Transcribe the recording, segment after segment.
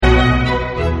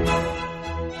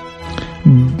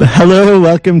Hello,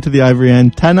 welcome to the Ivory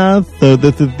Antenna. So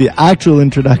this is the actual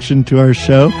introduction to our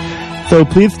show. So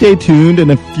please stay tuned. In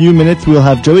a few minutes, we'll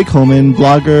have Joey Coleman,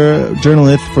 blogger,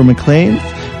 journalist for Maclean's.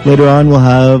 Later on, we'll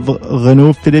have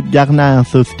Renaud-Philippe Garnard,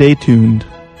 so stay tuned.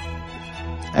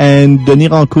 And Denis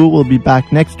Rancourt will be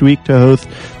back next week to host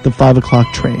the 5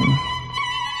 o'clock train.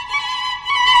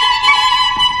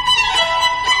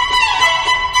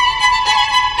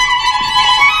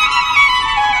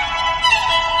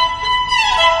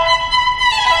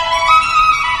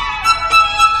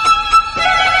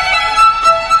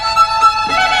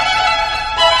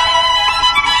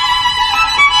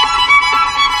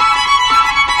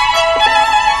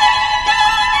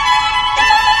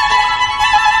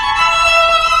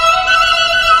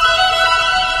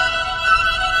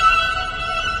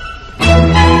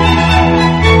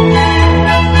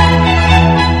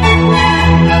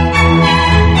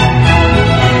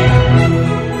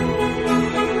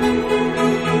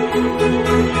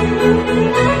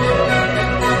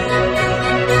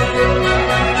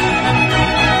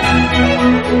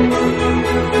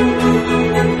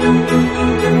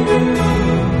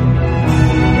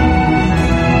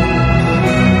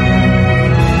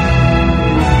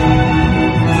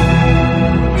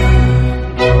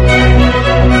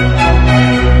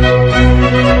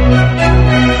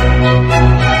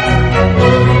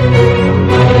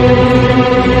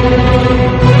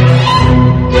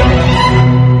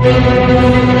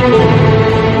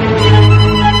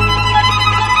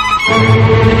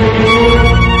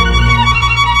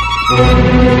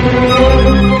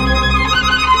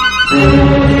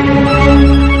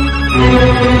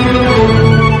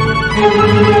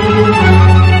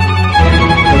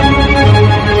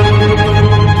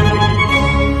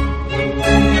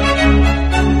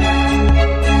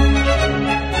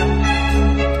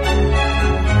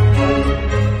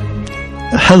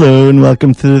 Hello and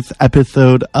welcome to this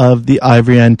episode of the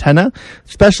Ivory Antenna.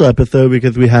 Special episode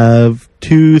because we have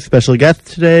two special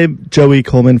guests today. Joey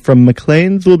Coleman from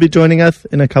Maclean's will be joining us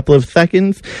in a couple of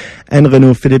seconds, and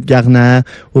Renaud-Philippe Garnard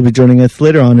will be joining us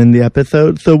later on in the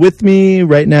episode. So with me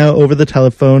right now over the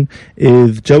telephone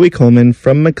is Joey Coleman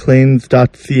from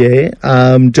Macleans.ca.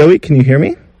 Joey, can you hear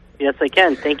me? Yes, I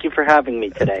can. Thank you for having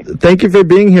me today. Thank you for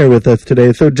being here with us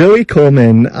today. So Joey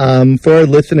Coleman, for our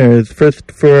listeners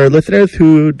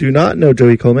who do not know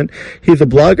Joey Coleman, he's a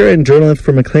blogger and journalist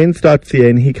for Macleans.ca,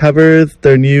 and he covers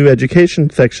their new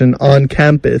education section on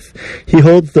campus. He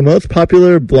holds the most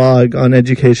popular blog on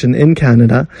education in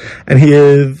Canada, and he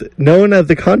is known as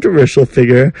a controversial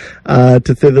figure,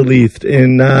 to say the least,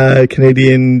 in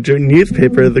Canadian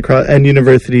newspapers and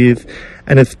universities,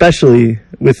 and especially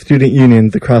with student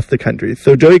unions across the country.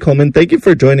 So Joey Coleman, thank you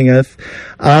for joining us.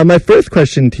 My first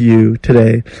question to you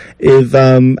today is,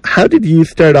 how did you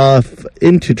start off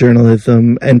into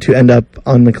journalism and to end up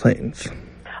on Maclean's?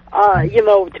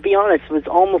 To be honest, it was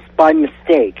almost by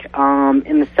mistake,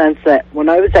 in the sense that when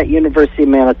I was at University of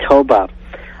Manitoba,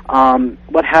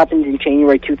 what happened in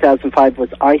January 2005 was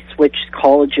I switched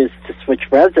colleges to switch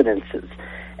residences.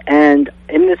 And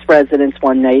in this residence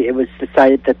one night, it was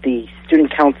decided that the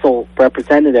student council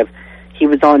representative, he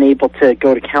was unable to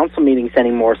go to council meetings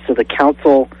anymore, so the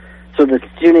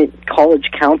student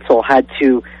college council had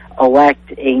to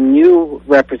elect a new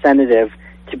representative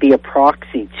to be a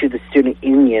proxy to the student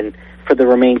union for the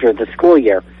remainder of the school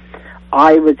year.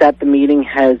 I was at the meeting,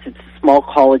 as it's a small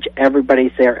college,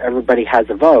 everybody's there, everybody has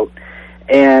a vote,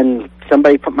 and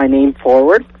somebody put my name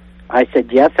forward. I said,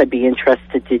 yes, I'd be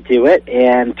interested to do it,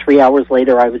 and 3 hours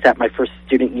later, I was at my first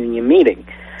student union meeting.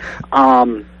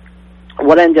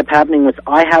 What ended up happening was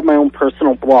I had my own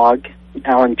personal blog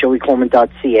on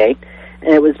joeycoleman.ca,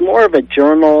 and it was more of a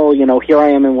journal, here I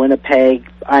am in Winnipeg,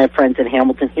 I have friends in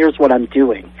Hamilton, here's what I'm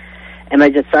doing. And I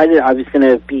decided I was going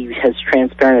to be as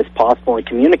transparent as possible and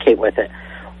communicate with it.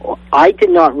 I did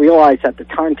not realize at the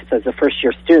time, because as a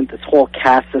first-year student, this whole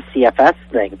CASA CFS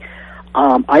thing,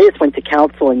 I just went to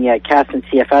council, and CAS and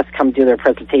CFS come do their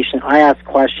presentation. I asked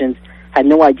questions, had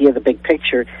no idea of the big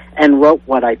picture, and wrote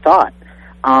what I thought.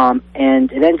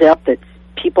 And it ended up that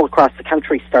people across the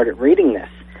country started reading this.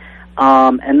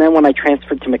 And then when I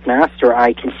transferred to McMaster,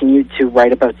 I continued to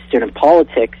write about student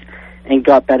politics and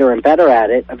got better and better at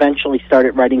it. Eventually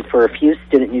started writing for a few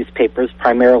student newspapers,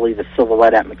 primarily the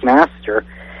Silhouette at McMaster,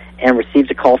 and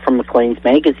received a call from Maclean's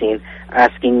magazine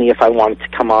asking me if I wanted to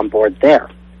come on board there.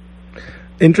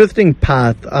 Interesting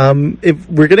path. If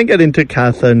we're going to get into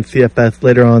CASA and CFS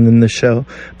later on in the show,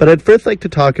 but I'd first like to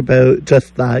talk about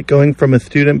just that, going from a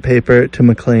student paper to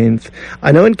Maclean's.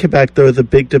 I know in Quebec there was a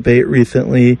big debate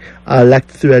recently.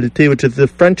 L'Actualité, which is the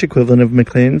French equivalent of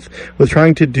Maclean's, was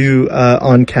trying to do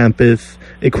on-campus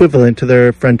equivalent to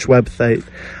their French website.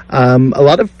 A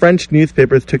lot of French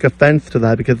newspapers took offense to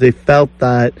that because they felt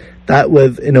that that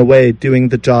was, in a way, doing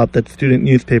the job that student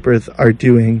newspapers are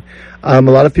doing. A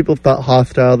lot of people felt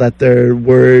hostile that their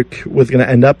work was going to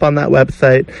end up on that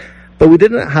website, but we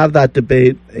didn't have that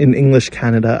debate in English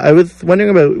Canada. I was wondering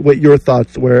about what your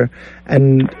thoughts were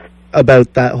and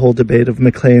about that whole debate of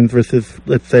Maclean's versus,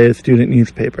 let's say, a student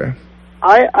newspaper.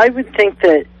 I would think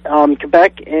that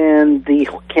Quebec and the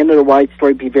Canada-wide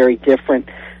story be very different,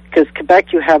 because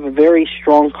Quebec, you have a very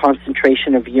strong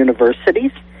concentration of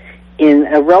universities in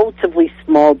a relatively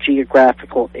small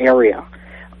geographical area.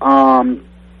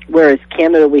 Whereas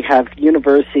Canada, we have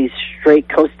universities straight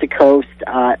coast to coast,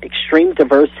 extreme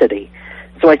diversity.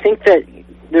 So I think that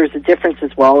there's a difference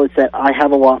as well, is that I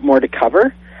have a lot more to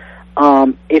cover.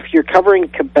 If you're covering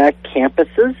Quebec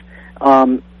campuses,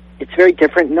 it's very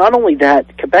different. Not only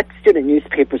that, Quebec student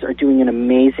newspapers are doing an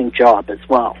amazing job as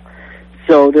well.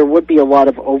 So there would be a lot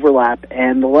of overlap,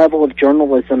 and the level of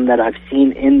journalism that I've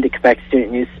seen in the Quebec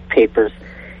student newspapers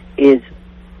is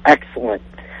excellent.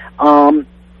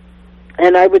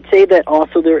 And I would say that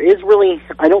also there is really,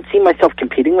 I don't see myself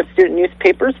competing with student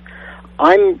newspapers.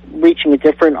 I'm reaching a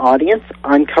different audience.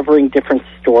 I'm covering different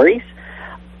stories.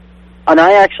 And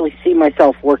I actually see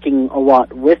myself working a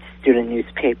lot with student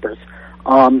newspapers.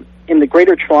 In the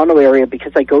Greater Toronto area,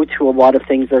 because I go to a lot of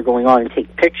things that are going on and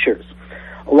take pictures,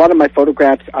 a lot of my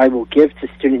photographs I will give to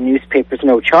student newspapers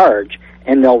no charge,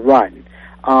 and they'll run.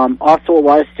 Also, a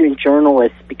lot of student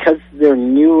journalists, because they're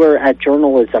newer at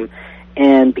journalism,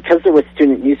 and because they're with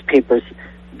student newspapers,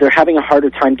 they're having a harder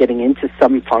time getting into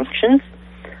some functions.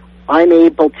 I'm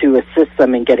able to assist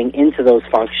them in getting into those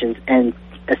functions and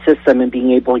assist them in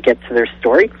being able to get to their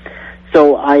story.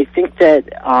 So I think that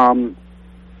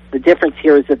the difference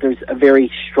here is that there's a very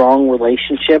strong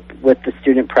relationship with the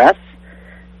student press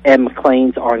and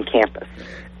Maclean's on campus.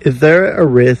 Is there a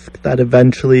risk that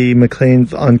eventually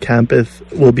Maclean's on campus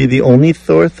will be the only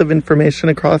source of information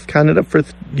across Canada for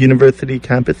university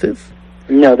campuses?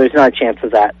 No, there's not a chance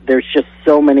of that. There's just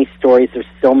so many stories. There's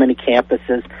so many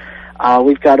campuses.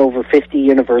 We've got over 50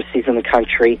 universities in the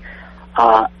country,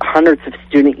 hundreds of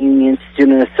student unions,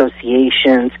 student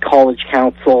associations, college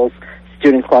councils,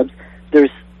 student clubs.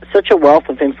 There's such a wealth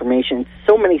of information,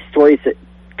 so many stories that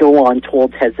go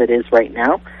untold as it is right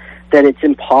now, that it's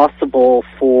impossible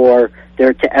for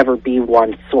there to ever be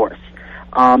one source.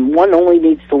 One only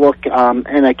needs to look,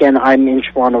 and again, I'm in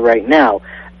Toronto right now,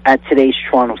 at today's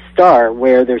Toronto Star,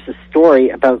 where there's a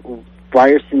story about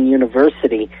Ryerson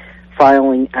University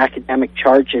filing academic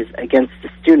charges against a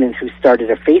student who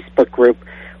started a Facebook group,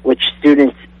 which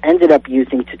students ended up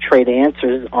using to trade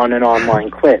answers on an online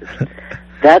quiz.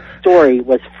 That story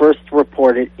was first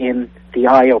reported in the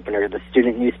Eye Opener, the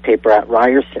student newspaper at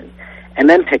Ryerson, and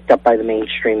then picked up by the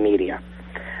mainstream media.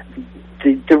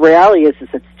 The reality is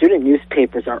that student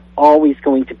newspapers are always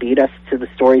going to beat us to the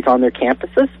stories on their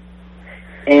campuses,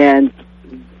 and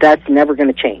that's never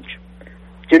going to change.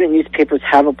 Student newspapers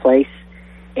have a place,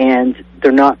 and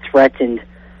they're not threatened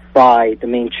by the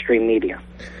mainstream media.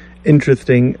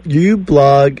 Interesting. You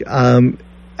blog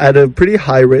at a pretty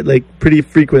high rate, pretty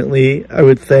frequently, I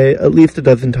would say, at least a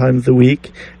dozen times a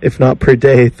week, if not per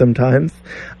day sometimes.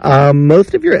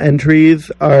 Most of your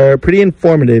entries are pretty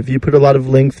informative. You put a lot of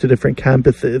links to different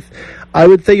campuses. I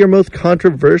would say your most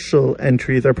controversial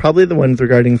entries are probably the ones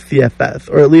regarding CFS,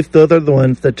 or at least those are the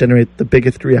ones that generate the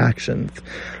biggest reactions.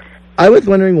 I was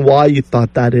wondering why you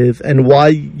thought that is, and why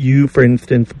you, for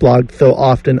instance, blogged so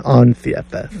often on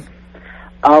CFS.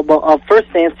 Well, I'll first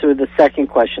answer the second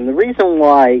question. The reason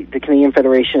why the Canadian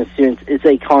Federation of Students is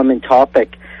a common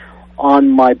topic on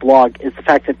my blog is the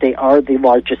fact that they are the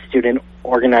largest student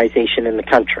organization in the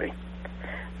country.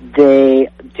 They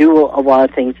do a lot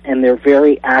of things, and they're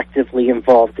very actively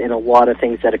involved in a lot of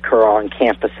things that occur on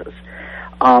campuses.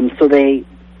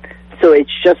 So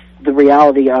it's just the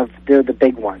reality of they're the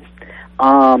big one.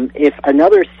 If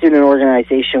another student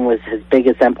organization was as big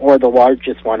as them, or the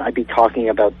largest one, I'd be talking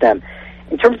about them.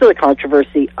 In terms of the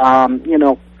controversy,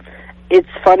 it's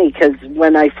funny because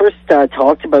when I first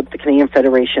talked about the Canadian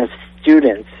Federation of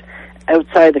Students,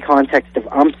 outside the context of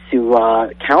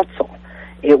UMSU Council,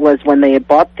 it was when they had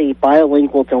bought the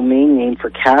bilingual domain name for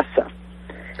CASA.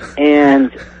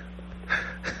 And,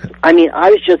 I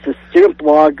was just a student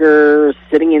blogger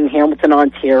sitting in Hamilton,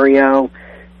 Ontario,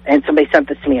 and somebody sent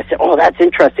this to me. I said, oh, that's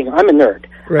interesting. I'm a nerd.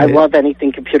 I love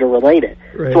anything computer related.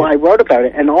 Right. So I wrote about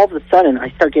it, and all of a sudden I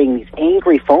start getting these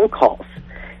angry phone calls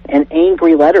and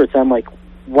angry letters. I'm like,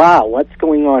 wow, what's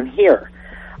going on here?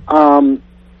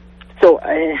 So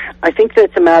I think that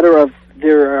it's a matter of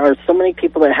there are so many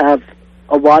people that have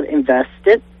a lot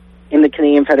invested in the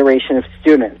Canadian Federation of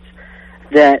Students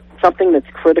that something that's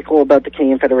critical about the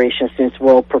Canadian Federation of Students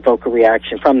will provoke a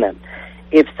reaction from them.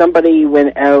 If somebody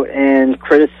went out and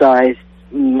criticized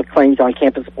Maclean's on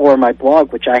campus or my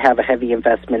blog, which I have a heavy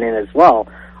investment in as well,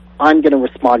 I'm going to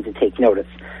respond and take notice.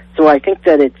 So I think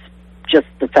that it's just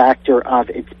the factor of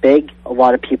it's big, a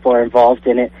lot of people are involved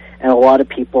in it, and a lot of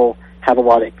people have a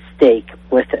lot at stake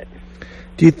with it.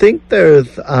 Do you think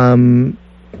there's, I mean,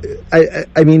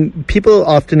 people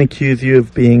often accuse you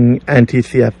of being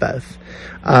anti-CFS.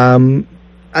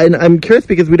 And I'm curious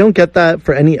because we don't get that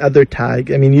for any other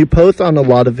tag. I mean, you post on a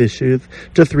lot of issues.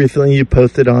 Just recently you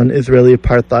posted on Israeli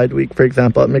Apartheid Week, for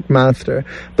example, at McMaster.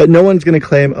 But no one's going to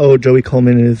claim, oh, Joey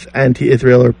Coleman is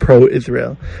anti-Israel or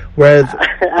pro-Israel. Whereas,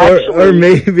 or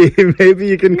maybe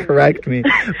you can correct me,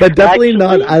 but definitely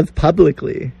not as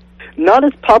publicly. Not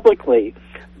as publicly,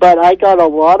 but I got a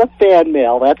lot of fan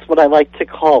mail, that's what I like to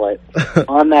call it,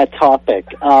 on that topic.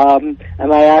 And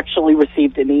I actually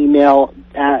received an email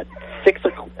at 6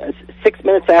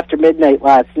 minutes after midnight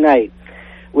last night,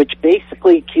 which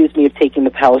basically accused me of taking the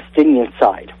Palestinian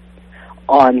side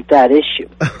on that issue.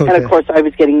 Okay. And of course, I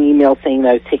was getting emails saying that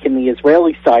I was taking the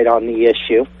Israeli side on the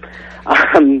issue.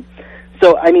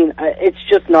 So, I mean, it's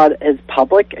just not as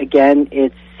public. Again,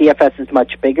 CFS is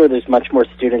much bigger. There's much more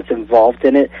students involved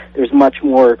in it. There's much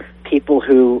more people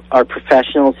who are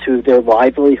professionals who their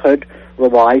livelihood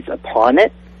relies upon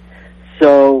it.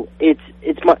 So it's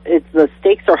the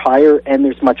stakes are higher and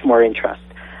there's much more interest.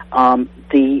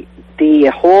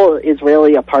 The whole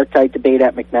Israeli apartheid debate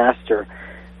at McMaster,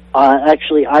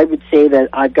 actually, I would say that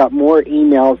I've got more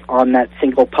emails on that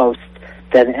single post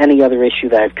than any other issue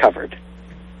that I've covered.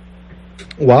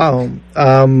 Wow.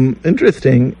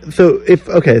 Interesting. So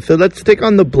so let's stick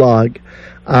on the blog.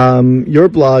 Your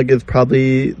blog is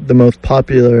probably the most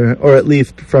popular, or at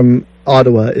least from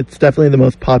Ottawa, it's definitely the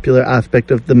most popular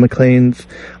aspect of the Maclean's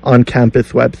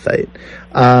on-campus website.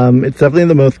 It's definitely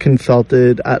the most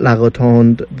consulted at La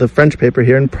Rotonde, the French paper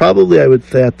here, and probably I would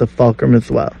say at the Fulcrum as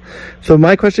well. So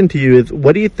my question to you is,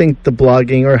 what do you think the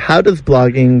blogging, or how does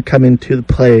blogging come into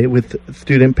play with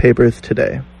student papers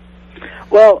today?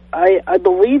 Well, I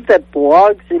believe that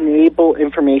blogs enable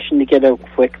information to get out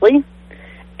quickly.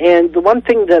 And the one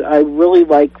thing that I really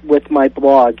like with my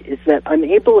blog is that I'm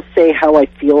able to say how I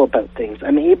feel about things.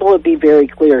 I'm able to be very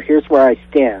clear, here's where I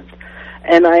stand.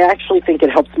 And I actually think it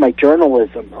helps my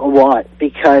journalism a lot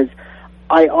because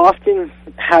I often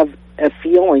have a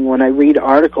feeling when I read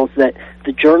articles that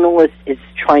the journalist is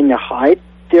trying to hide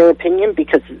their opinion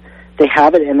because they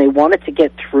have it and they want it to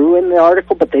get through in the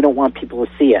article, but they don't want people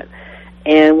to see it.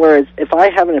 And whereas if I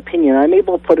have an opinion, I'm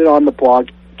able to put it on the blog,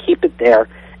 keep it there,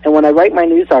 and when I write my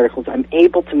news articles, I'm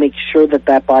able to make sure that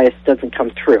that bias doesn't come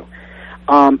through.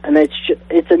 And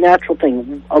it's a natural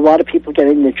thing. A lot of people get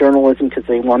into journalism because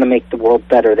they want to make the world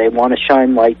better. They want to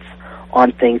shine lights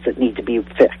on things that need to be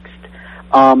fixed.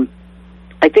 I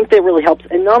think that really helps.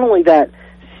 And not only that,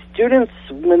 students,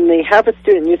 when they have a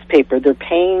student newspaper, they're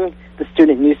paying the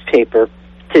student newspaper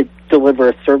to deliver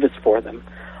a service for them.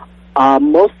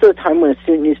 Most of the time when a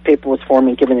student newspaper was formed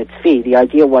and given its fee, the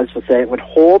idea was that it would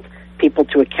hold people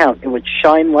to account. It would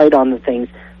shine light on the things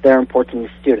that are important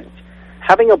to students.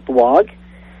 Having a blog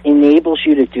enables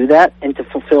you to do that and to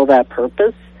fulfill that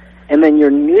purpose, and then your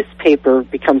newspaper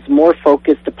becomes more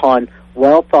focused upon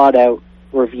well-thought-out,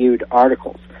 reviewed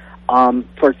articles.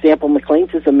 For example,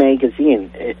 Maclean's is a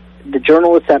magazine. The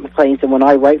journalists at Maclean's, and when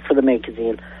I write for the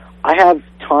magazine, I have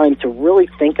time to really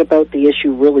think about the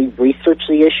issue, really research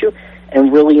the issue,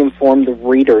 and really inform the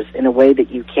readers in a way that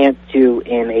you can't do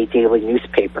in a daily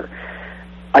newspaper.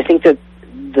 I think that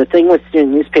the thing with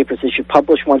student newspapers is you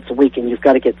publish once a week and you've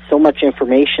got to get so much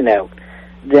information out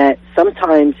that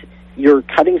sometimes you're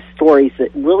cutting stories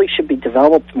that really should be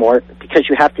developed more because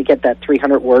you have to get that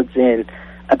 300 words in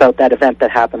about that event that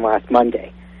happened last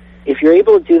Monday. If you're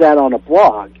able to do that on a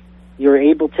blog, you're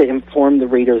able to inform the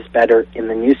readers better in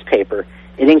the newspaper.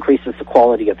 It increases the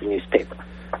quality of the newspaper.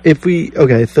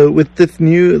 So with this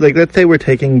new, let's say we're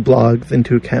taking blogs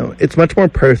into account, it's much more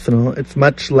personal. It's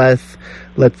much less,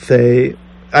 let's say,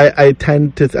 I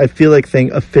feel like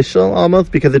saying official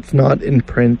almost because it's not in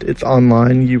print, it's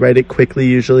online. You write it quickly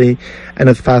usually and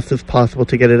as fast as possible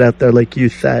to get it out there like you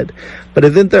said. But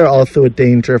isn't there also a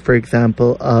danger, for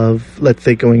example, of, let's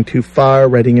say, going too far,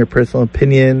 writing your personal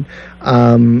opinion?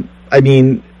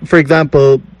 for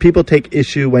example, people take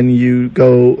issue when you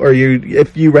go, or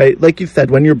if you write, like you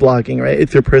said, when you're blogging, right,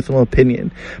 it's your personal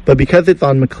opinion. But because it's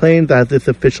on Maclean's as this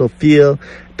official feel,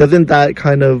 doesn't that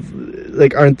kind of,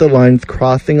 like, aren't the lines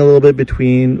crossing a little bit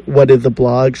between what is a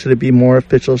blog? Should it be more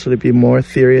official? Should it be more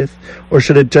serious? Or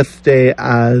should it just stay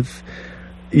as,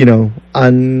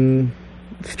 unstructured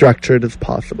as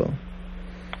possible?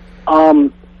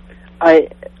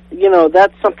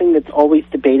 That's something that's always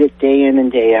debated day in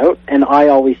and day out, and I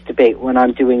always debate when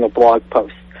I'm doing a blog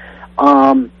post.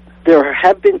 There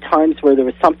have been times where there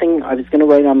was something I was going to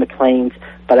write on Maclean's,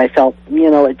 but I felt,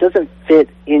 it doesn't fit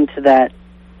into that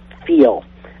feel,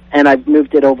 and I've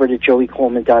moved it over to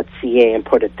joeycoleman.ca and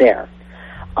put it there.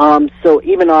 So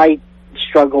even I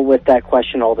struggle with that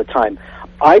question all the time.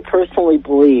 I personally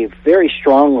believe very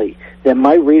strongly that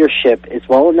my readership is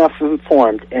well enough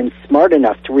informed and smart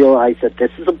enough to realize that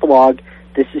this is a blog,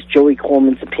 this is Joey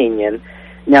Coleman's opinion.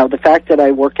 Now, the fact that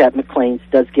I work at Maclean's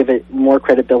does give it more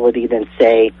credibility than,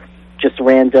 say, just a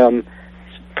random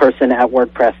person at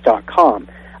WordPress.com.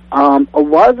 A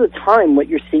lot of the time, what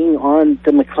you're seeing on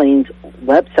the Maclean's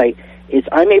website is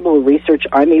I'm able to research,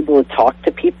 I'm able to talk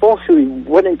to people who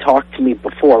wouldn't talk to me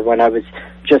before when I was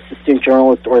just a student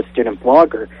journalist or a student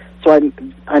blogger. So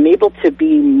I'm able to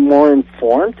be more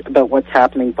informed about what's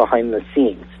happening behind the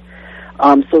scenes.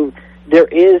 So there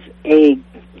is a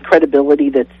credibility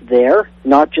that's there,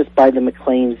 not just by the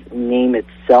Maclean's name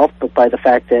itself, but by the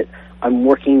fact that I'm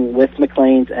working with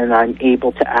Maclean's and I'm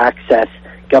able to access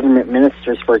government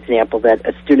ministers, for example, that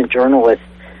a student journalist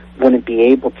wouldn't be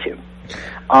able to.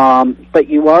 But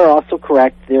you are also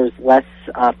correct, there's less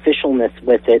officialness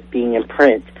with it being in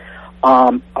print.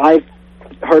 I've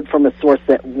heard from a source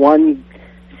that one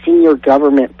senior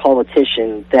government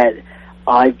politician that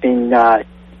I've been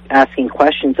asking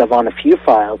questions of on a few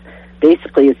files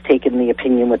basically has taken the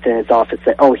opinion within his office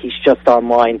that, he's just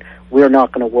online, we're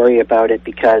not going to worry about it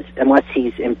because unless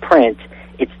he's in print,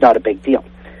 it's not a big deal.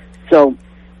 So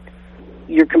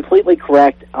you're completely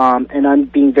correct, and I'm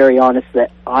being very honest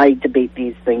that I debate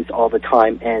these things all the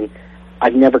time, and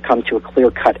I've never come to a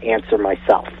clear-cut answer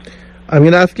myself. I'm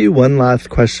going to ask you one last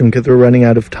question because we're running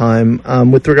out of time.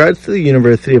 With regards to the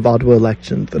University of Ottawa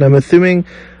elections, and I'm assuming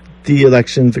the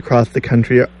elections across the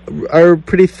country are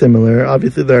pretty similar.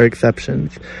 Obviously, there are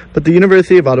exceptions. But the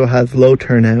University of Ottawa has low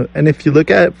turnout. And if you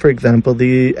look at, for example,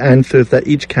 the answers that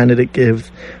each candidate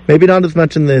gives, maybe not as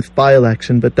much in this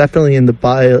by-election, but definitely in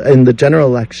the general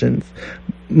elections,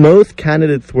 most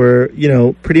candidates were,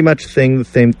 pretty much saying the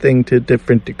same thing to a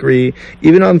different degree.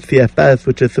 Even on CFS,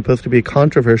 which is supposed to be a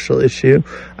controversial issue,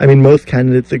 most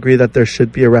candidates agree that there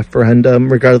should be a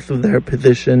referendum, regardless of their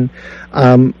position.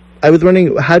 I was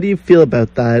wondering, how do you feel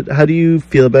about that? How do you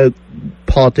feel about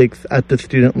politics at the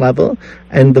student level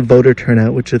and the voter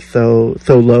turnout, which is so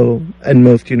low in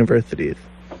most universities?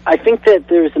 I think that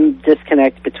there's a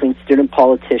disconnect between student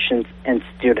politicians and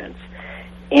students,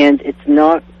 and it's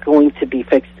not going to be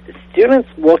fixed. Students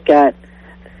look at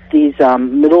these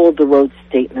middle-of-the-road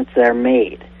statements that are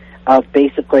made of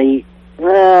basically,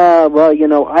 I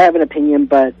have an opinion,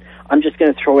 but I'm just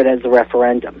going to throw it as a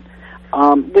referendum,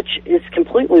 which is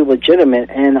completely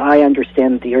legitimate, and I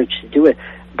understand the urge to do it,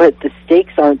 but the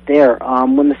stakes aren't there.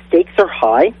 When the stakes are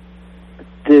high,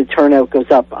 the turnout goes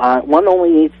up. One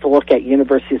only needs to look at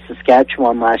University of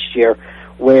Saskatchewan last year,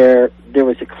 where there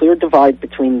was a clear divide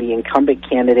between the incumbent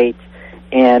candidates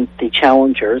and the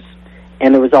challengers,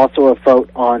 and there was also a vote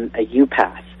on a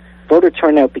UPass. Voter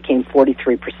turnout became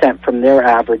 43% from their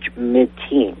average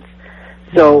mid-teens.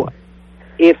 So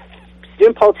if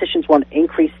student politicians want to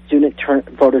increase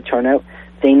voter turnout,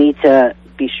 they need to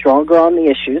be stronger on the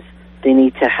issues. They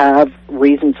need to have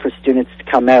reasons for students to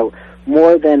come out,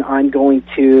 more than I'm going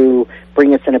to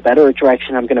bring us in a better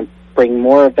direction, I'm going to bring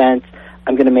more events,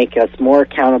 I'm going to make us more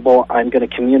accountable, I'm going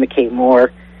to communicate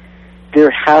more. There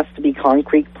has to be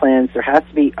concrete plans, there has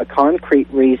to be a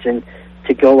concrete reason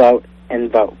to go out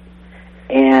and vote.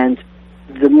 And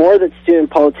the more that student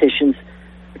politicians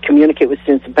communicate with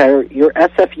students, the better. Your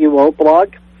SFUO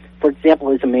blog, for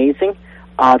example, is amazing.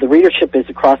 The readership is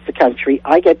across the country.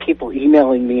 I get people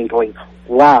emailing me and going,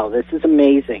 wow, this is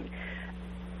amazing.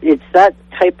 It's that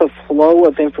type of flow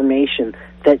of information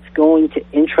that's going to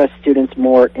interest students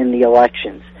more in the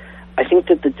elections. I think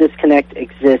that the disconnect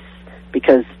exists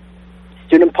because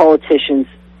student politicians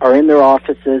are in their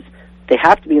offices. They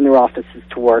have to be in their offices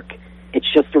to work.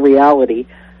 It's just a reality.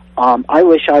 I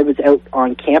wish I was out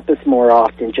on campus more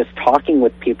often just talking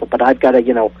with people, but I've got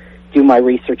to, do my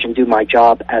research and do my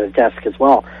job at a desk as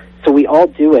well. So we all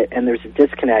do it, and there's a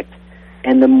disconnect.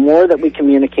 And the more that we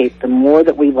communicate, the more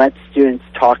that we let students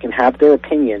talk and have their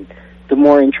opinion, the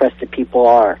more interested people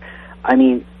are.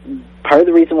 part of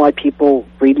the reason why people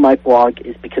read my blog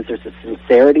is because there's a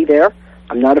sincerity there.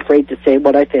 I'm not afraid to say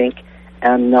what I think,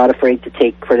 and I'm not afraid to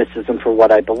take criticism for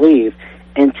what I believe,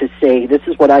 and to say, this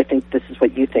is what I think, this is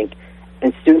what you think.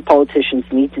 And student politicians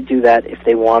need to do that if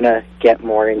they want to get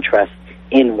more interest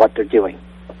in what they're doing.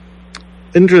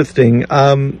 Interesting.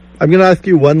 I'm going to ask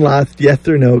you one last yes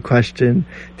or no question.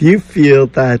 Do you feel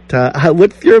that,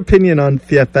 what's your opinion on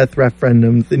CFS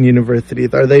referendums in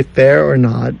universities? Are they fair or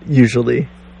not, usually?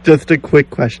 Just a quick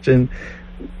question.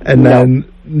 And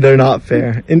then they're not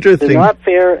fair. Interesting. They're not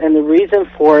fair, and the reason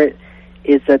for it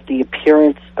is that the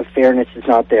appearance of fairness is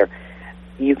not there.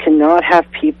 You cannot have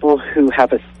people who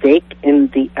have a stake in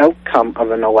the outcome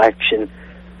of an election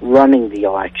running the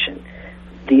election.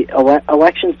 The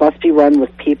elections must be run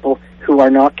with people who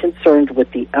are not concerned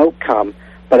with the outcome,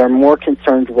 but are more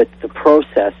concerned with the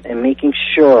process and making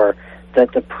sure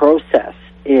that the process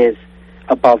is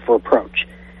above reproach.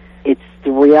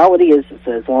 The reality is that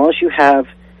as long as you have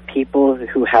people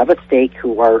who have a stake,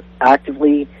 who are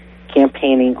actively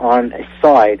campaigning on a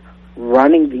side,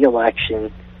 running the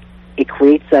election, it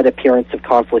creates that appearance of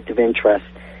conflict of interest,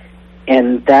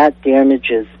 and that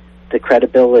damages the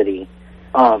credibility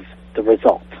of the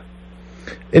result.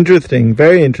 Interesting.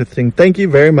 Very interesting. Thank you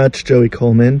very much, Joey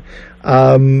Coleman.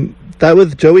 That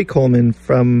was Joey Coleman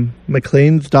from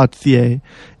macleans.ca.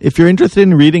 If you're interested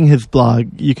in reading his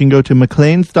blog, you can go to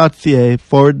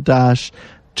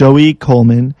macleans.ca/Joey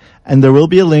Coleman, and there will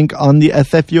be a link on the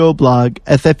SFUO blog,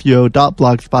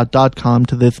 sfuo.blogspot.com,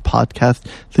 to this podcast,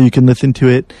 so you can listen to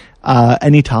it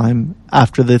anytime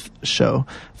after this show.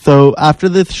 So after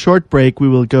this short break, we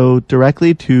will go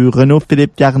directly to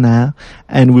Renaud-Philippe Garner,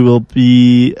 and we will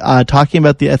be talking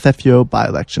about the SFUO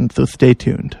by-election, so stay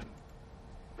tuned.